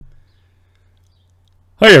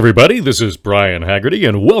Hi, everybody. This is Brian Haggerty,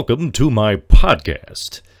 and welcome to my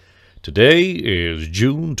podcast. Today is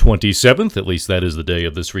June 27th, at least that is the day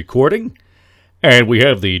of this recording, and we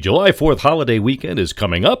have the July 4th holiday weekend is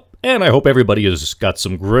coming up, and I hope everybody has got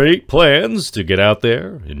some great plans to get out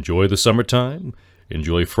there, enjoy the summertime,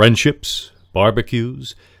 enjoy friendships,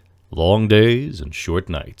 barbecues, long days, and short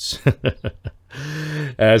nights.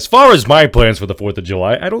 As far as my plans for the 4th of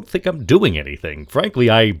July, I don't think I'm doing anything. Frankly,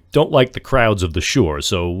 I don't like the crowds of the shore,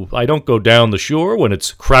 so I don't go down the shore when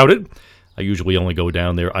it's crowded. I usually only go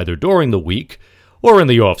down there either during the week or in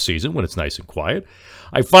the off-season when it's nice and quiet.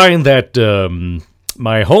 I find that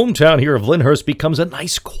my hometown here of Lyndhurst becomes a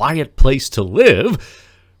nice, quiet place to live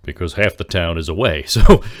because half the town is away.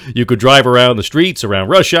 So you could drive around the streets around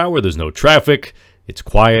rush hour. There's no traffic. It's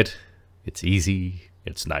quiet. It's easy.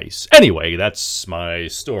 It's nice. Anyway, that's my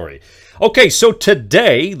story. Okay, so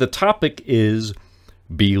today the topic is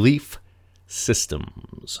belief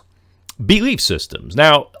systems. Belief systems.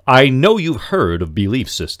 Now, I know you've heard of belief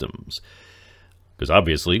systems because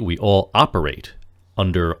obviously we all operate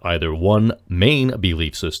under either one main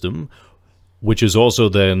belief system, which is also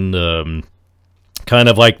then kind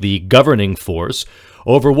of like the governing force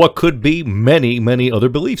over what could be many, many other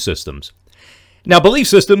belief systems. Now, belief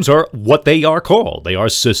systems are what they are called. They are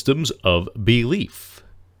systems of belief.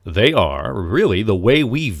 They are really the way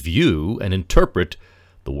we view and interpret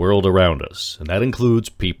the world around us, and that includes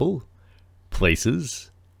people, places,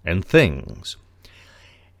 and things.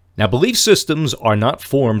 Now, belief systems are not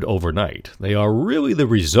formed overnight. They are really the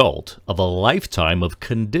result of a lifetime of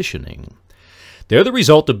conditioning. They're the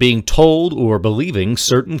result of being told or believing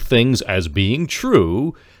certain things as being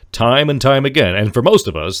true time and time again. And for most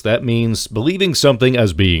of us, that means believing something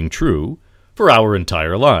as being true for our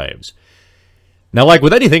entire lives. Now, like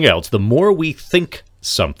with anything else, the more we think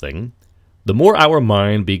something, the more our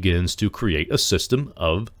mind begins to create a system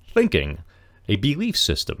of thinking, a belief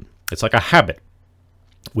system. It's like a habit,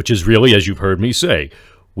 which is really, as you've heard me say,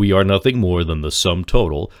 we are nothing more than the sum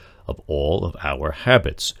total of all of our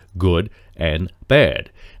habits, good and bad.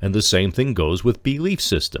 And the same thing goes with belief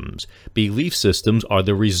systems. Belief systems are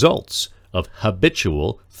the results of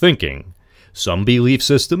habitual thinking. Some belief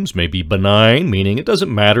systems may be benign, meaning it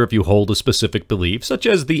doesn't matter if you hold a specific belief, such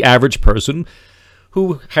as the average person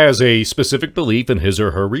who has a specific belief in his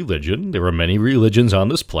or her religion. There are many religions on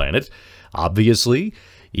this planet. Obviously,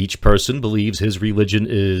 each person believes his religion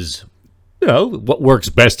is, what works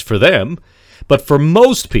best for them. But for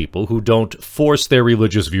most people who don't force their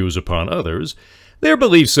religious views upon others, their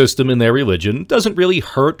belief system in their religion doesn't really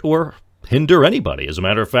hurt or hinder anybody. As a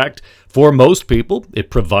matter of fact, for most people,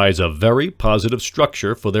 it provides a very positive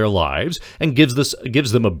structure for their lives and gives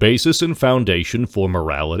them a basis and foundation for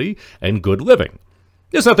morality and good living.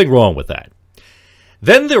 There's nothing wrong with that.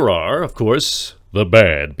 Then there are, of course, the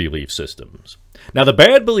bad belief systems. Now, the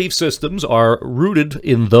bad belief systems are rooted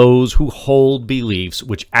in those who hold beliefs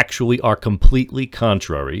which actually are completely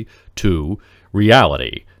contrary to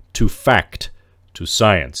reality, to fact, to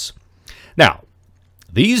science. Now,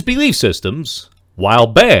 these belief systems, while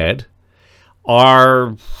bad,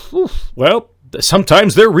 are,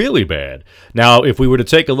 sometimes they're really bad. Now, if we were to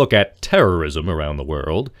take a look at terrorism around the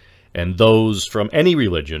world, and those from any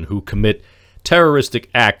religion who commit terroristic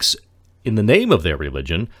acts in the name of their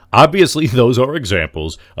religion, obviously those are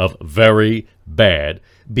examples of very bad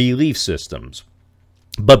belief systems.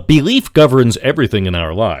 But belief governs everything in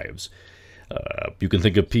our lives. You can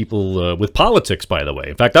think of people with politics, by the way.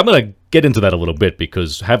 In fact, I'm going to get into that a little bit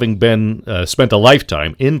because having spent a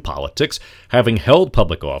lifetime in politics, having held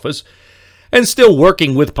public office, and still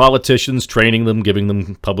working with politicians, training them, giving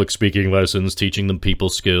them public speaking lessons, teaching them people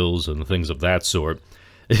skills and things of that sort,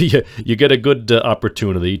 you get a good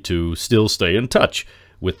opportunity to still stay in touch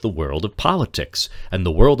with the world of politics. And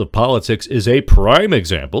the world of politics is a prime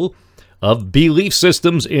example of belief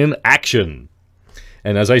systems in action.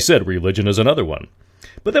 And as I said, religion is another one.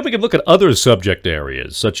 But then we can look at other subject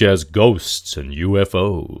areas, such as ghosts and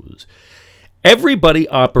UFOs. Everybody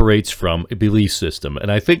operates from a belief system,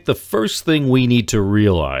 and I think the first thing we need to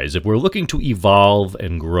realize if we're looking to evolve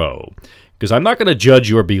and grow, because I'm not going to judge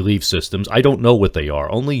your belief systems, I don't know what they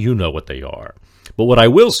are, only you know what they are. But what I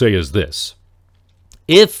will say is this: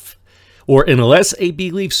 if or unless a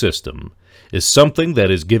belief system is something that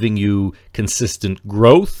is giving you consistent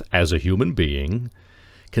growth as a human being,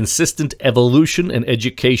 consistent evolution and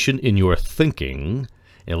education in your thinking,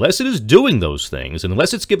 unless it is doing those things,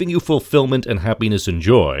 unless it's giving you fulfillment and happiness and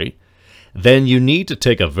joy, then you need to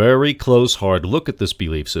take a very close, hard look at this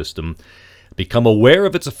belief system, become aware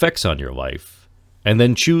of its effects on your life, and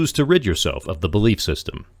then choose to rid yourself of the belief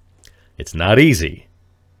system. It's not easy,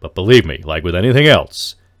 But believe me, like with anything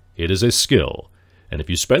else, it is a skill. And if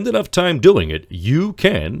you spend enough time doing it, you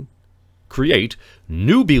can create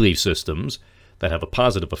new belief systems that have a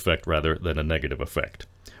positive effect rather than a negative effect,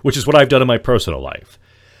 which is what I've done in my personal life.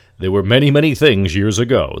 There were many, many things years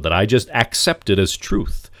ago that I just accepted as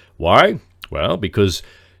truth. Why? Well, because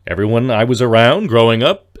everyone I was around growing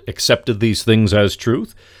up accepted these things as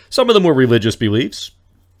truth. Some of them were religious beliefs.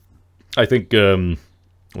 I think when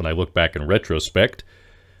I look back in retrospect,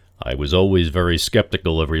 I was always very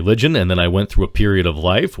skeptical of religion, and then I went through a period of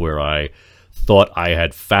life where I thought I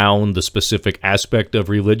had found the specific aspect of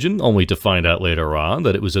religion, only to find out later on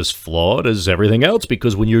that it was as flawed as everything else,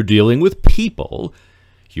 because when you're dealing with people,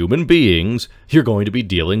 human beings, you're going to be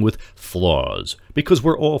dealing with flaws, because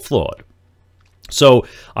we're all flawed. So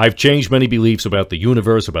I've changed many beliefs about the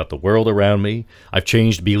universe, about the world around me. I've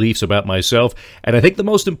changed beliefs about myself, and I think the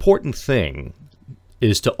most important thing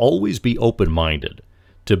is to always be open-minded,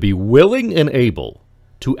 to be willing and able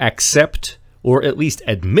to accept or at least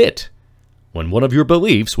admit when one of your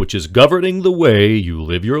beliefs, which is governing the way you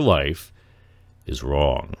live your life, is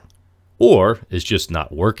wrong or is just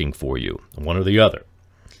not working for you, one or the other.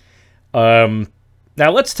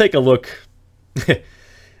 Now let's take a look.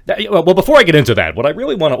 Well, before I get into that, what I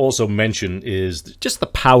really want to also mention is just the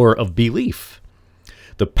power of belief.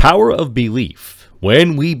 The power of belief.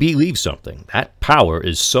 When we believe something, that power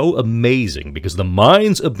is so amazing because the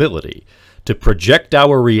mind's ability to project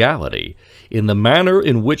our reality in the manner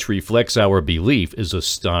in which reflects our belief is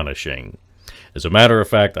astonishing. As a matter of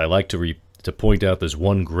fact, I like to point out this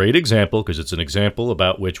one great example because it's an example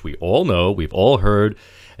about which we all know, we've all heard,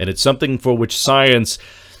 and it's something for which science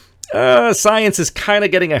is kind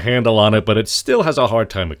of getting a handle on it, but it still has a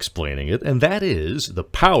hard time explaining it, and that is the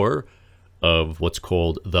power of what's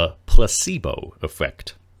called the placebo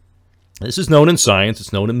effect. This is known in science,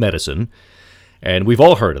 it's known in medicine, and we've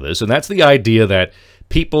all heard of this, and that's the idea that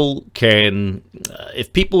people can,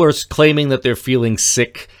 if people are claiming that they're feeling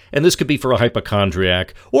sick, and this could be for a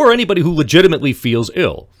hypochondriac, or anybody who legitimately feels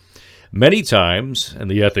ill, many times,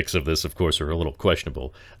 and the ethics of this, of course, are a little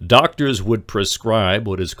questionable, doctors would prescribe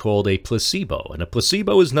what is called a placebo. And a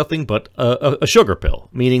placebo is nothing but a sugar pill,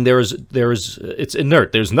 meaning it's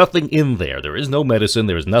inert. There's nothing in there. There is no medicine.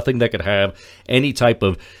 There is nothing that could have any type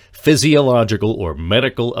of physiological or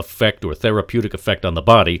medical effect or therapeutic effect on the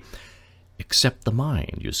body, except the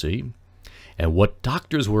mind, you see. And what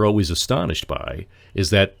doctors were always astonished by is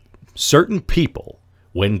that certain people,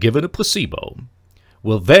 when given a placebo,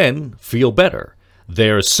 will then feel better.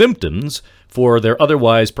 Their symptoms for their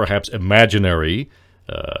otherwise perhaps imaginary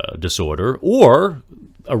disorder or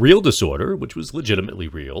a real disorder, which was legitimately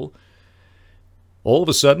real, all of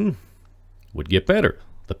a sudden would get better.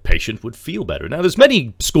 The patient would feel better. Now, there's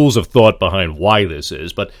many schools of thought behind why this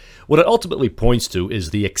is, but what it ultimately points to is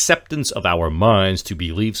the acceptance of our minds to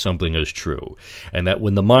believe something is true, and that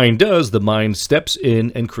when the mind does, the mind steps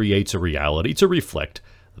in and creates a reality to reflect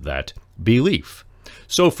that belief.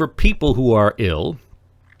 So for people who are ill,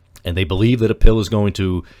 and they believe that a pill is going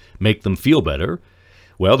to make them feel better,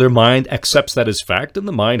 well, their mind accepts that as fact, and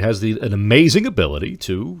the mind has an amazing ability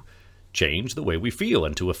to change the way we feel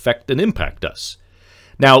and to affect and impact us.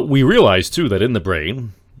 Now, we realize, too, that in the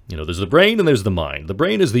brain, there's the brain and there's the mind. The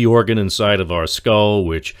brain is the organ inside of our skull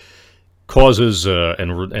which causes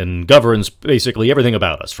and governs basically everything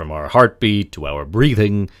about us, from our heartbeat to our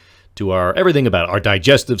breathing, to everything about our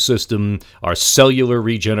digestive system, our cellular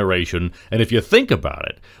regeneration. And if you think about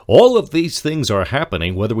it, all of these things are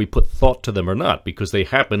happening whether we put thought to them or not, because they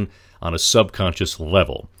happen on a subconscious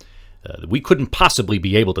level. We couldn't possibly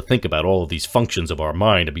be able to think about all of these functions of our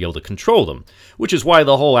mind and be able to control them, which is why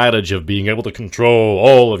the whole adage of being able to control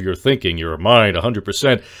all of your thinking, your mind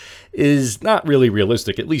 100%, is not really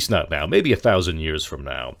realistic, at least not now, maybe 1,000 years from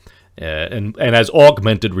now. And as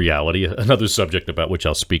augmented reality, another subject about which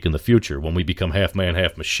I'll speak in the future, when we become half man,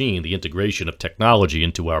 half machine, the integration of technology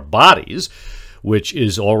into our bodies, which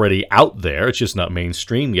is already out there, it's just not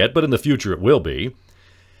mainstream yet, but in the future it will be.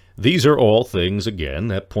 These are all things, again,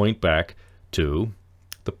 that point back to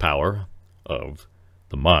the power of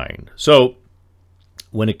the mind. So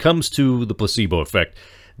when it comes to the placebo effect,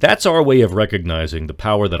 that's our way of recognizing the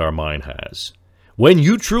power that our mind has. When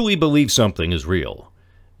you truly believe something is real,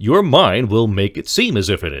 your mind will make it seem as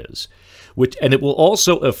if it is, and it will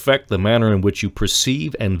also affect the manner in which you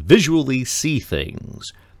perceive and visually see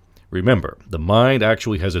things. Remember, the mind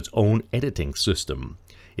actually has its own editing system.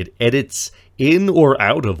 It edits in or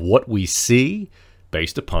out of what we see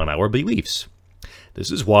based upon our beliefs. This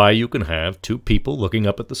is why you can have two people looking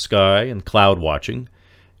up at the sky and cloud watching,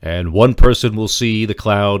 and one person will see the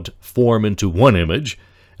cloud form into one image,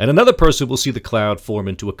 And another person will see the cloud form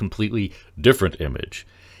into a completely different image.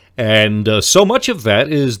 And so much of that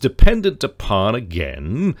is dependent upon,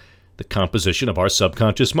 again, the composition of our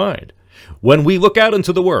subconscious mind. When we look out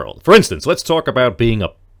into the world, for instance, let's talk about being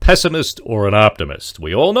a pessimist or an optimist.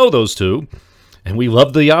 We all know those two, and we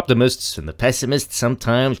love the optimists, and the pessimists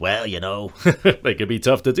sometimes, well, they can be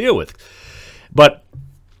tough to deal with. But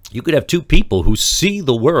you could have two people who see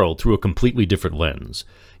the world through a completely different lens.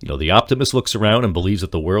 The optimist looks around and believes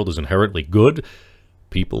that the world is inherently good.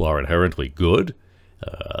 People are inherently good.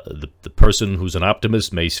 The person who's an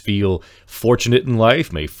optimist may feel fortunate in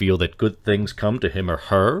life, may feel that good things come to him or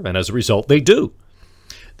her, and as a result, they do.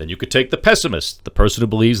 Then you could take the pessimist, the person who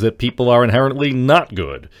believes that people are inherently not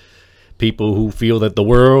good. People who feel that the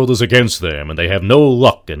world is against them and they have no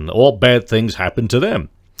luck and all bad things happen to them.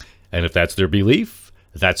 And if that's their belief,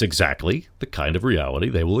 that's exactly the kind of reality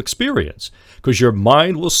they will experience. Because your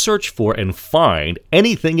mind will search for and find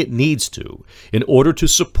anything it needs to in order to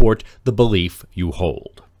support the belief you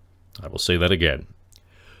hold. I will say that again.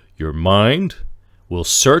 Your mind will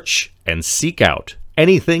search and seek out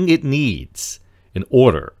anything it needs in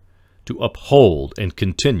order to uphold and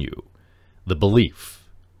continue the belief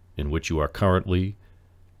in which you are currently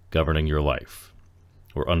governing your life,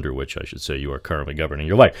 or under which, I should say, you are currently governing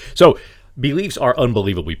your life. So, beliefs are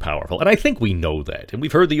unbelievably powerful, and I think we know that. And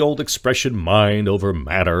we've heard the old expression, mind over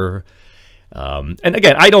matter. And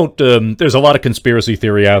again, there's a lot of conspiracy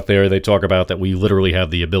theory out there. They talk about that we literally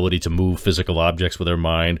have the ability to move physical objects with our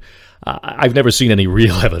mind. I've never seen any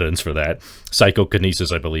real evidence for that.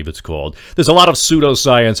 Psychokinesis, I believe it's called. There's a lot of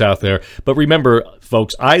pseudoscience out there. But remember,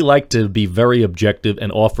 folks, I like to be very objective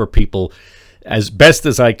and offer people, as best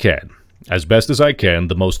as I can,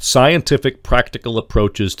 the most scientific, practical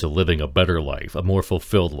approaches to living a better life, a more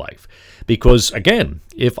fulfilled life. Because, again,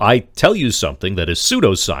 if I tell you something that is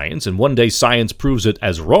pseudoscience and one day science proves it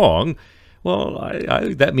as wrong, well,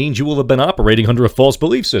 that means you will have been operating under a false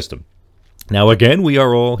belief system. Now, again, we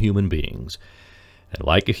are all human beings. And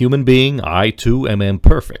like a human being, I too am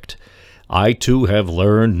imperfect. I too have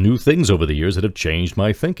learned new things over the years that have changed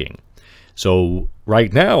my thinking. So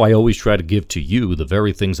right now, I always try to give to you the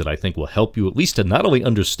very things that I think will help you at least to not only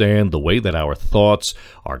understand the way that our thoughts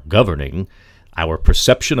are governing our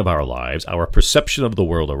perception of our lives, our perception of the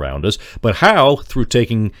world around us, but how, through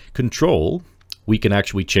taking control, we can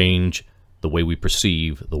actually change the way we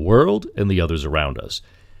perceive the world and the others around us.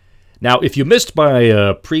 Now, if you missed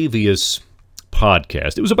my previous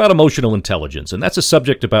podcast, it was about emotional intelligence, and that's a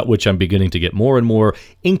subject about which I'm beginning to get more and more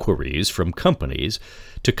inquiries from companies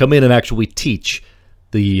to come in and actually teach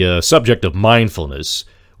the subject of mindfulness,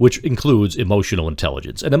 which includes emotional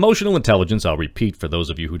intelligence. And emotional intelligence, I'll repeat for those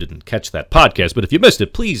of you who didn't catch that podcast, but if you missed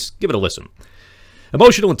it, please give it a listen.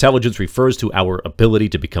 Emotional intelligence refers to our ability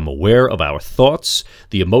to become aware of our thoughts,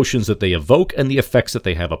 the emotions that they evoke, and the effects that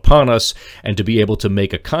they have upon us, and to be able to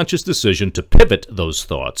make a conscious decision to pivot those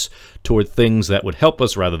thoughts toward things that would help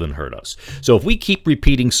us rather than hurt us. So if we keep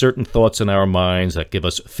repeating certain thoughts in our minds that give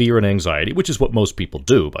us fear and anxiety, which is what most people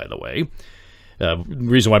do, by the way, the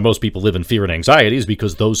reason why most people live in fear and anxiety is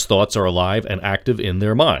because those thoughts are alive and active in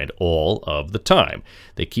their mind all of the time.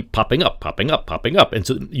 They keep popping up. And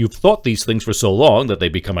so you've thought these things for so long that they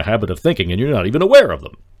become a habit of thinking and you're not even aware of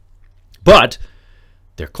them. But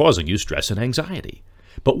they're causing you stress and anxiety.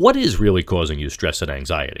 But what is really causing you stress and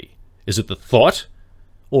anxiety? Is it the thought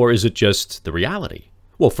or is it just the reality?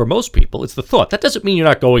 Well, for most people, it's the thought. That doesn't mean you're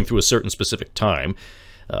not going through a certain specific time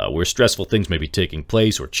where stressful things may be taking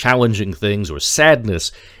place, or challenging things, or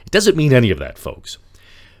sadness. It doesn't mean any of that, folks.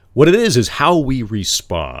 What it is how we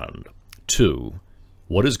respond to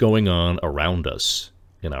what is going on around us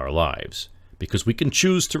in our lives. Because we can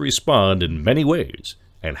choose to respond in many ways,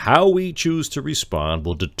 and how we choose to respond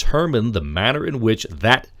will determine the manner in which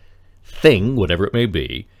that thing, whatever it may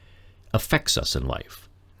be, affects us in life.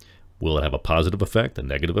 Will it have a positive effect, a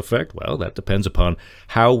negative effect? Well, that depends upon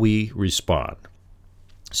how we respond.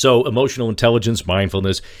 So emotional intelligence,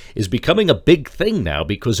 mindfulness, is becoming a big thing now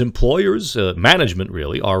because employers, management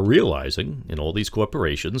really, are realizing in all these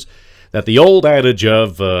corporations that the old adage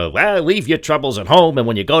of, leave your troubles at home and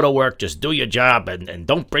when you go to work, just do your job and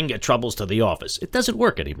don't bring your troubles to the office. It doesn't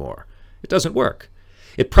work anymore. It doesn't work.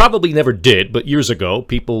 It probably never did, but years ago,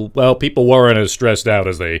 people weren't as stressed out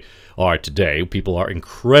as they are today. People are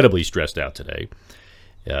incredibly stressed out today,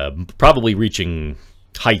 probably reaching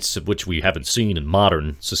heights of which we haven't seen in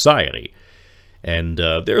modern society. And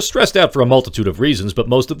they're stressed out for a multitude of reasons, but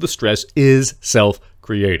most of the stress is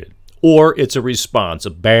self-created. Or it's a response,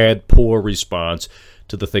 a bad, poor response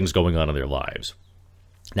to the things going on in their lives.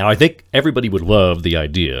 Now, I think everybody would love the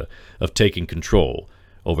idea of taking control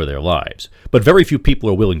over their lives. But very few people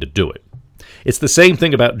are willing to do it. It's the same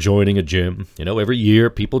thing about joining a gym. Every year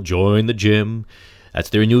people join the gym. That's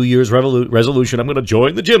their New Year's resolution. I'm going to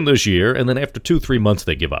join the gym this year. And then after 2-3 months,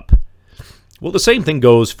 they give up. Well, the same thing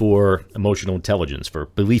goes for emotional intelligence, for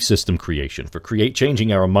belief system creation, for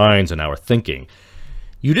changing our minds and our thinking.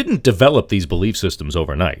 You didn't develop these belief systems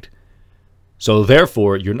overnight. So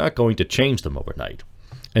therefore, you're not going to change them overnight.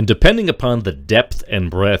 And depending upon the depth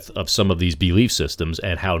and breadth of some of these belief systems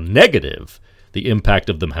and how negative the impact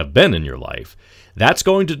of them have been in your life, that's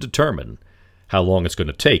going to determine how long it's going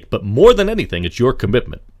to take. But more than anything, it's your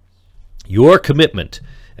commitment. Your commitment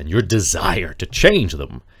and your desire to change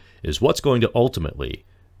them is what's going to ultimately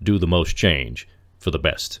do the most change for the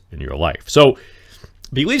best in your life. So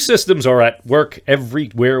belief systems are at work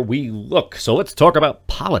everywhere we look. So let's talk about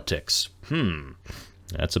politics.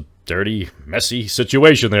 That's a dirty, messy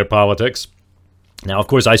situation there, politics. Now, of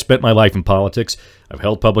course, I spent my life in politics. I've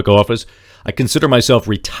held public office. I consider myself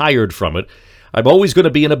retired from it. I'm always going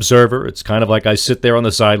to be an observer. It's kind of like I sit there on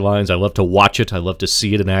the sidelines. I love to watch it. I love to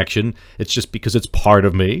see it in action. It's just because it's part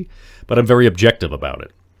of me, but I'm very objective about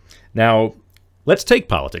it. Now, let's take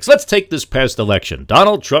politics. Let's take this past election.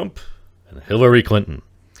 Donald Trump and Hillary Clinton.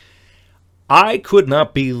 I could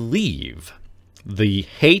not believe the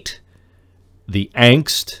hate, the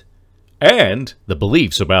angst, and the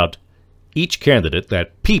beliefs about each candidate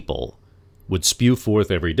that people would spew forth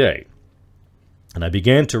every day. And I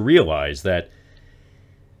began to realize that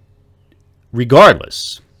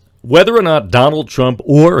regardless, whether or not Donald Trump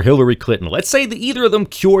or Hillary Clinton, let's say that either of them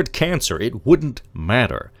cured cancer, it wouldn't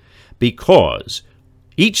matter, because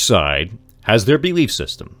each side has their belief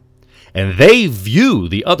system. And they view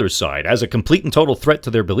the other side as a complete and total threat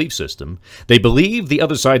to their belief system. They believe the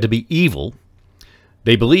other side to be evil.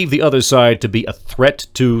 They believe the other side to be a threat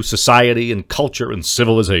to society and culture and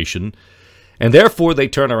civilization. And therefore they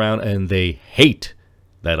turn around and they hate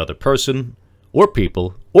that other person or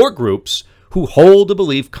people or groups who hold a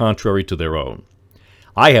belief contrary to their own.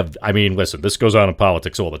 Listen, this goes on in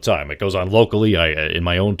politics all the time. It goes on locally. In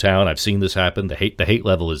my own town, I've seen this happen. The hate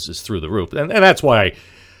level is through the roof. And that's why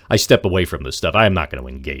I step away from this stuff. I am not going to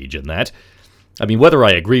engage in that. Whether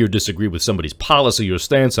I agree or disagree with somebody's policy or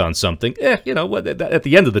stance on something, at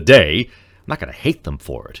the end of the day, I'm not going to hate them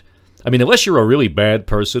for it. Unless you're a really bad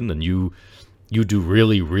person and you do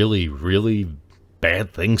really, really, really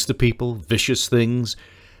bad things to people, vicious things,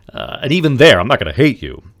 and even there, I'm not going to hate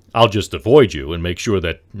you. I'll just avoid you and make sure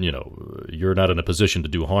that, you're not in a position to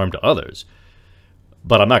do harm to others.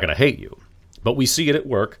 But I'm not going to hate you. But we see it at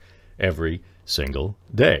work every single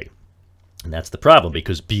day. And that's the problem,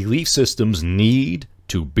 because belief systems need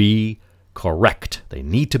to be correct. They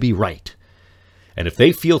need to be right. And if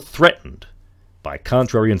they feel threatened by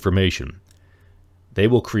contrary information, they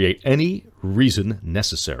will create any reason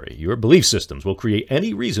necessary. Your belief systems will create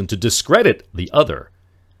any reason to discredit the other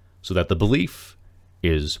so that the belief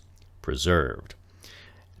is preserved.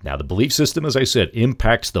 Now, the belief system, as I said,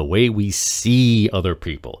 impacts the way we see other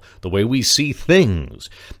people, the way we see things.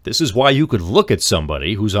 This is why you could look at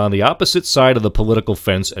somebody who's on the opposite side of the political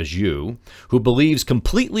fence as you, who believes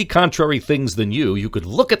completely contrary things than you. You could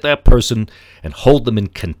look at that person and hold them in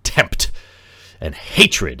contempt and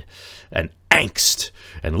hatred and angst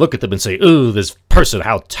and look at them and say, ooh, this person,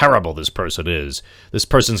 how terrible this person is. This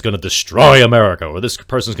person's going to destroy America, or this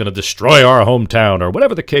person's going to destroy our hometown, or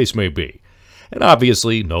whatever the case may be. And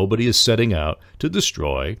obviously, nobody is setting out to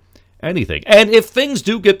destroy anything. And if things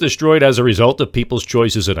do get destroyed as a result of people's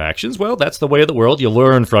choices and actions, well, that's the way of the world. You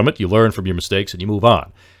learn from it. You learn from your mistakes, and you move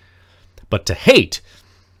on. But to hate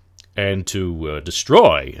and to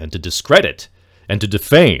destroy and to discredit and to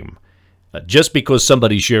defame just because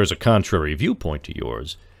somebody shares a contrary viewpoint to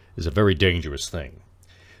yours is a very dangerous thing.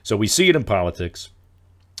 So we see it in politics.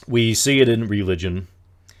 We see it in religion.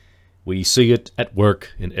 We see it at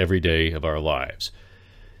work in every day of our lives.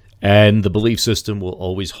 And the belief system will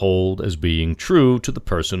always hold as being true to the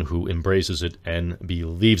person who embraces it and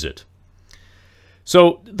believes it.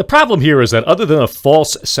 So the problem here is that other than a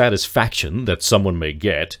false satisfaction that someone may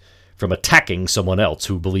get from attacking someone else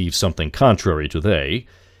who believes something contrary to they,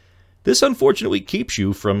 this unfortunately keeps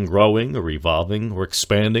you from growing or evolving or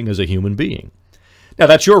expanding as a human being. Now,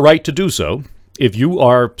 that's your right to do so. If you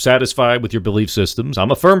are satisfied with your belief systems, I'm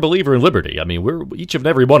a firm believer in liberty. Each and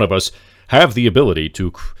every one of us have the ability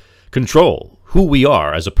to control who we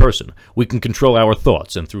are as a person. We can control our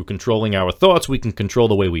thoughts, and through controlling our thoughts, we can control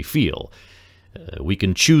the way we feel. We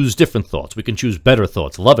can choose different thoughts. We can choose better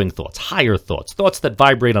thoughts, loving thoughts, higher thoughts, thoughts that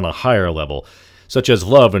vibrate on a higher level, such as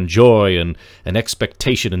love and joy and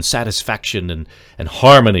expectation and satisfaction and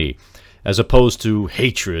harmony. as opposed to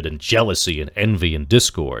hatred and jealousy and envy and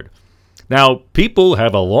discord. Now, people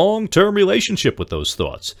have a long-term relationship with those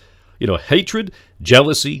thoughts. Hatred,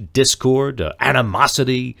 jealousy, discord,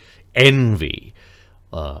 animosity, envy,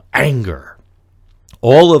 anger.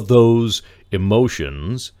 All of those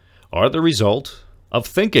emotions are the result of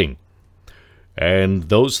thinking. And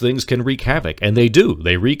those things can wreak havoc, and they do.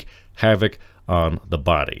 They wreak havoc on the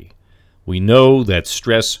body. We know that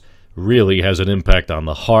stress really has an impact on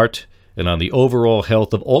the heart and on the overall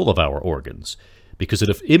health of all of our organs because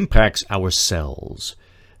it impacts our cells.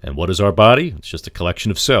 And what is our body? It's just a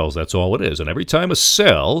collection of cells. That's all it is. And every time a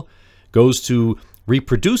cell goes to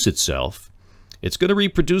reproduce itself, it's going to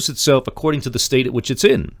reproduce itself according to the state at which it's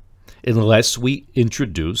in, unless we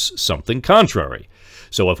introduce something contrary.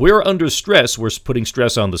 So if we're under stress, we're putting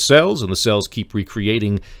stress on the cells, and the cells keep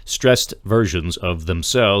recreating stressed versions of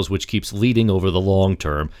themselves, which keeps leading over the long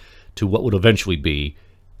term to what would eventually be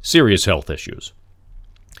serious health issues.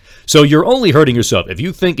 So you're only hurting yourself. If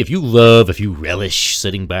you relish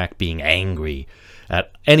sitting back being angry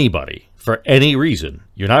at anybody for any reason,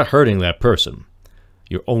 you're not hurting that person.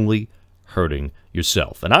 You're only hurting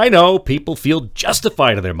yourself. And I know people feel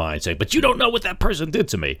justified in their mind saying, but you don't know what that person did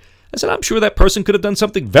to me. I said, I'm sure that person could have done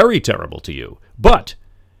something very terrible to you. But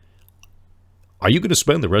are you going to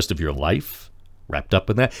spend the rest of your life wrapped up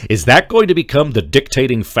in that? Is that going to become the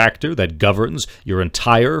dictating factor that governs your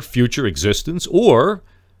entire future existence? Or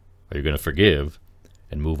are you going to forgive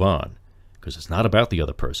and move on? Because it's not about the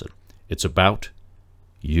other person. It's about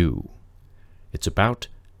you. It's about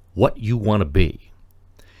what you want to be.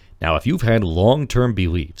 Now, if you've had long-term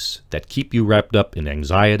beliefs that keep you wrapped up in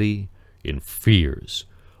anxiety, in fears,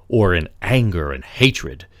 or in anger and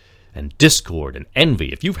hatred and discord and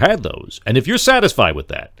envy, if you've had those, and if you're satisfied with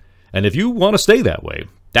that, and if you want to stay that way,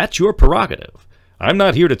 that's your prerogative. I'm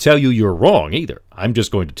not here to tell you you're wrong either. I'm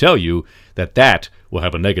just going to tell you that that will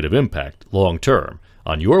have a negative impact long term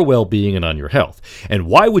on your well-being and on your health. And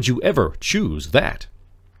why would you ever choose that?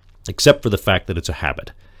 Except for the fact that it's a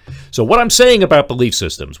habit. So what I'm saying about belief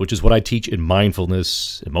systems, which is what I teach in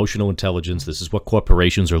mindfulness, emotional intelligence, this is what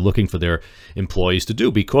corporations are looking for their employees to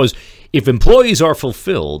do. Because if employees are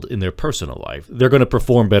fulfilled in their personal life, they're going to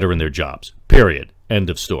perform better in their jobs. Period. End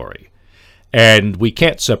of story. And we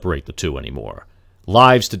can't separate the two anymore.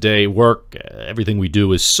 Lives today, work, everything we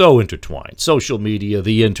do is so intertwined. Social media,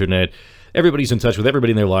 the internet, everybody's in touch with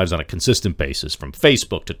everybody in their lives on a consistent basis, from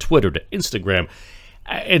Facebook to Twitter to Instagram.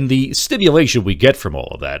 And the stimulation we get from all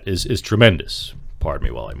of that is tremendous. Pardon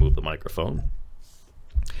me while I move the microphone.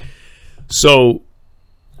 So,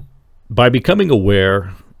 by becoming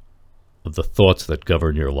aware of the thoughts that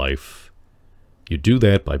govern your life, you do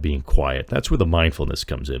that by being quiet. That's where the mindfulness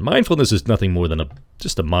comes in. Mindfulness is nothing more than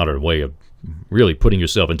just a modern way of really putting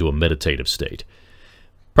yourself into a meditative state.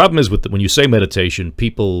 Problem is, when you say meditation,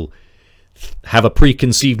 people have a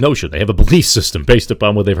preconceived notion. They have a belief system based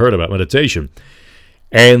upon what they've heard about meditation.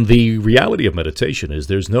 And the reality of meditation is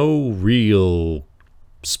there's no real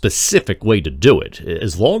specific way to do it.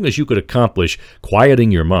 As long as you could accomplish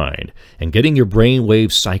quieting your mind and getting your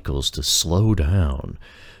brainwave cycles to slow down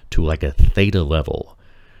to like a theta level,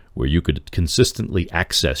 where you could consistently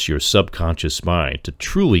access your subconscious mind to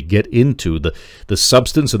truly get into the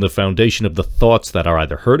substance and the foundation of the thoughts that are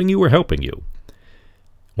either hurting you or helping you.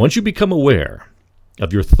 Once you become aware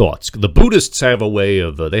of your thoughts, the Buddhists have a way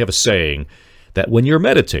of, they have a saying that when you're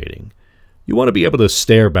meditating, you want to be able to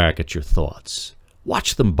stare back at your thoughts.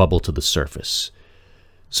 Watch them bubble to the surface.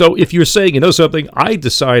 So if you're saying, you know something, I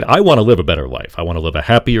decide I want to live a better life. I want to live a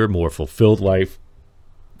happier, more fulfilled life.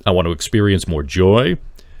 I want to experience more joy.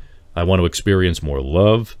 I want to experience more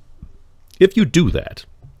love. If you do that,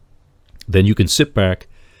 then you can sit back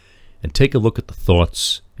and take a look at the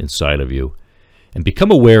thoughts inside of you and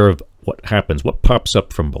become aware of what happens, what pops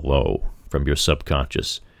up from below, from your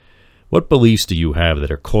subconscious. What beliefs do you have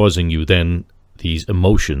that are causing you then these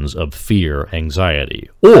emotions of fear, anxiety,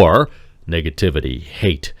 or negativity,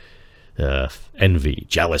 hate, envy,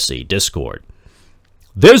 jealousy, discord?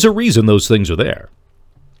 There's a reason those things are there.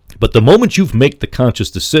 But the moment you make the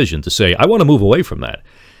conscious decision to say, I want to move away from that,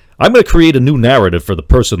 I'm going to create a new narrative for the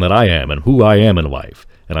person that I am and who I am in life,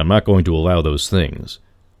 and I'm not going to allow those things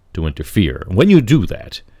to interfere. When you do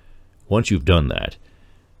that, once you've done that,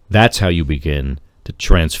 that's how you begin to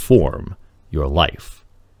transform your life.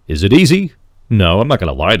 Is it easy? No, I'm not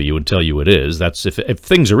going to lie to you and tell you it is. That's if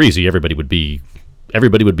things are easy, everybody would be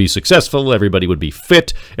successful, everybody would be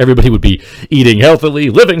fit, everybody would be eating healthily,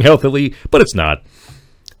 living healthily, but it's not.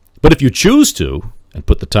 But if you choose to, and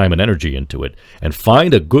put the time and energy into it and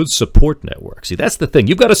find a good support network. See, that's the thing.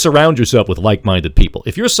 You've got to surround yourself with like-minded people.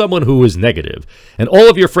 If you're someone who is negative and all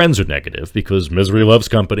of your friends are negative because misery loves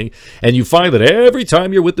company, and you find that every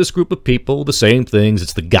time you're with this group of people, the same things,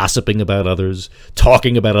 it's the gossiping about others,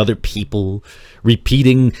 talking about other people,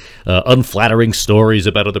 repeating unflattering stories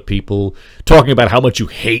about other people, talking about how much you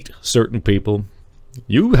hate certain people,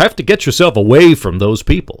 you have to get yourself away from those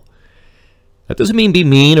people. That doesn't mean be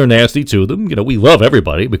mean or nasty to them. We love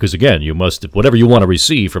everybody because, again, whatever you want to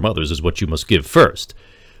receive from others is what you must give first.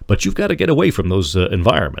 But you've got to get away from those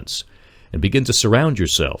environments and begin to surround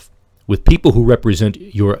yourself with people who represent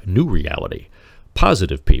your new reality,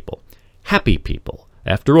 positive people, happy people.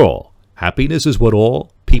 After all, happiness is what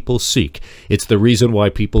all people seek. It's the reason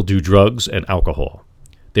why people do drugs and alcohol.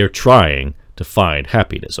 They're trying to find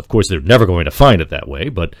happiness. Of course, they're never going to find it that way,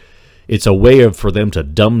 but it's a way for them to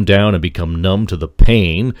dumb down and become numb to the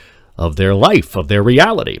pain of their life, of their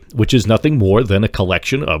reality, which is nothing more than a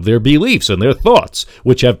collection of their beliefs and their thoughts,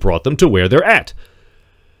 which have brought them to where they're at.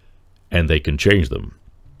 And they can change them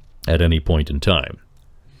at any point in time.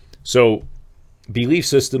 So, belief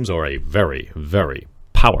systems are a very, very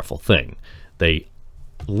powerful thing. They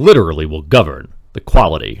literally will govern the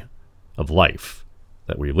quality of life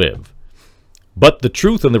that we live. But the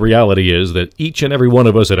truth and the reality is that each and every one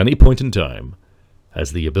of us at any point in time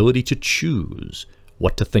has the ability to choose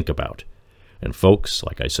what to think about. And folks,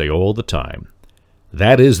 like I say all the time,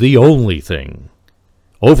 that is the only thing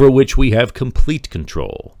over which we have complete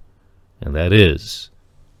control. And that is,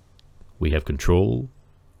 we have control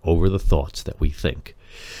over the thoughts that we think.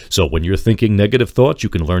 So when you're thinking negative thoughts, you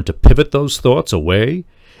can learn to pivot those thoughts away.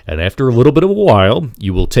 And after a little bit of a while,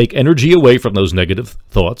 you will take energy away from those negative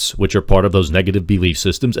thoughts, which are part of those negative belief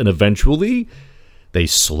systems, and eventually they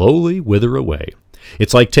slowly wither away.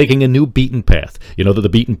 It's like taking a new beaten path. You know that the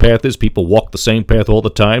beaten path is people walk the same path all the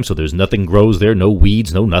time, so there's nothing grows there, no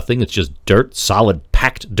weeds, no nothing. It's just dirt, solid,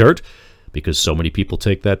 packed dirt, because so many people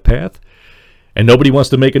take that path. And nobody wants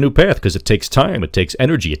to make a new path because it takes time, it takes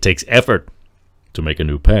energy, it takes effort to make a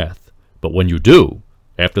new path. But when you do,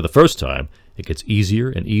 after the first time, it gets easier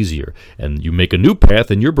and easier, and you make a new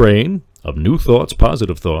path in your brain of new thoughts,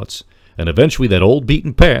 positive thoughts, and eventually that old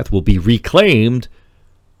beaten path will be reclaimed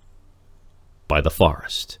by the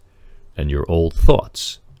forest, and your old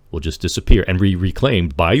thoughts will just disappear and be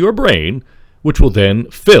reclaimed by your brain, which will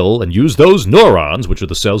then fill and use those neurons, which are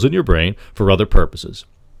the cells in your brain, for other purposes.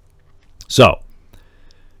 So,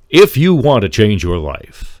 if you want to change your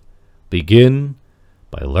life, begin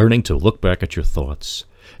by learning to look back at your thoughts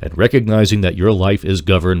and recognizing that your life is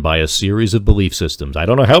governed by a series of belief systems. I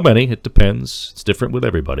don't know how many, it depends. It's different with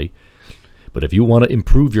everybody. But if you want to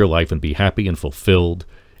improve your life and be happy and fulfilled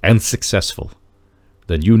and successful,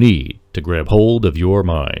 then you need to grab hold of your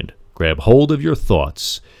mind, grab hold of your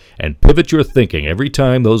thoughts, and pivot your thinking. Every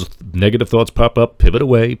time those negative thoughts pop up, pivot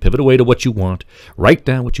away to what you want, write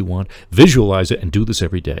down what you want, visualize it, and do this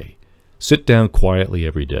every day. Sit down quietly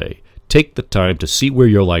every day. Take the time to see where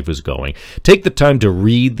your life is going. Take the time to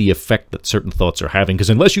read the effect that certain thoughts are having, because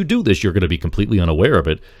unless you do this, you're going to be completely unaware of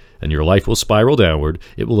it, and your life will spiral downward.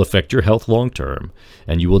 It will affect your health long term,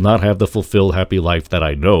 and you will not have the fulfilled, happy life that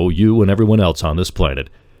I know you and everyone else on this planet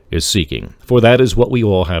is seeking. For that is what we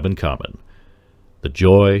all have in common: the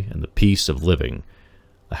joy and the peace of living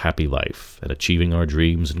a happy life and achieving our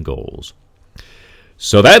dreams and goals.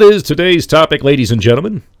 So that is today's topic, ladies and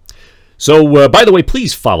gentlemen. So, by the way,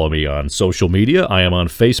 please follow me on social media. I am on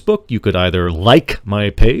Facebook. You could either like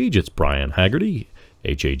my page. It's Brian Haggerty,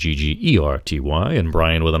 Haggerty, and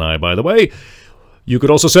Brian with an I, by the way. You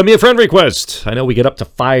could also send me a friend request. I know we get up to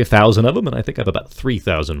 5,000 of them, and I think I have about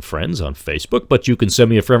 3,000 friends on Facebook. But you can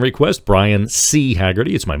send me a friend request, Brian C.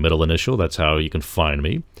 Haggerty. It's my middle initial. That's how you can find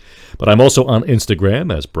me. But I'm also on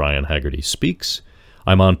Instagram as Brian Haggerty Speaks.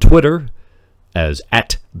 I'm on Twitter as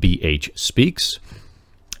 @BHSpeaks.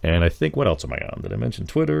 And I think, what else am I on? Did I mention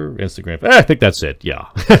Twitter, Instagram? I think that's it, yeah.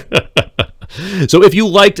 So if you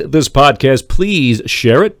liked this podcast, please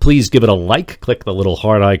share it. Please give it a like. Click the little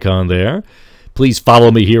heart icon there. Please follow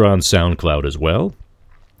me here on SoundCloud as well.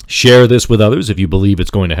 Share this with others if you believe it's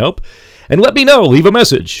going to help. And let me know. Leave a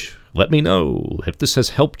message. Let me know if this has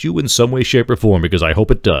helped you in some way, shape, or form, because I hope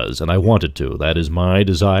it does, and I want it to. That is my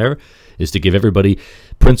desire, is to give everybody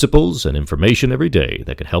principles and information every day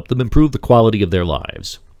that can help them improve the quality of their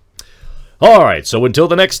lives. All right, so until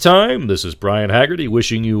the next time, this is Brian Haggerty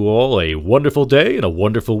wishing you all a wonderful day and a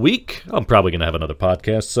wonderful week. I'm probably going to have another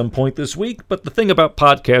podcast some point this week, but the thing about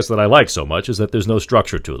podcasts that I like so much is that there's no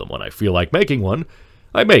structure to them. When I feel like making one,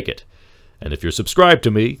 I make it. And if you're subscribed to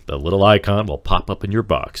me, the little icon will pop up in your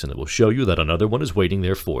box, and it will show you that another one is waiting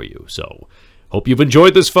there for you. So Hope you've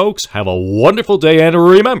enjoyed this, folks. Have a wonderful day, and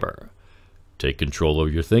remember, take control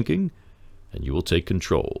of your thinking, and you will take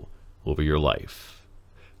control over your life.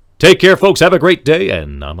 Take care, folks. Have a great day,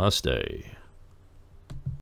 and namaste.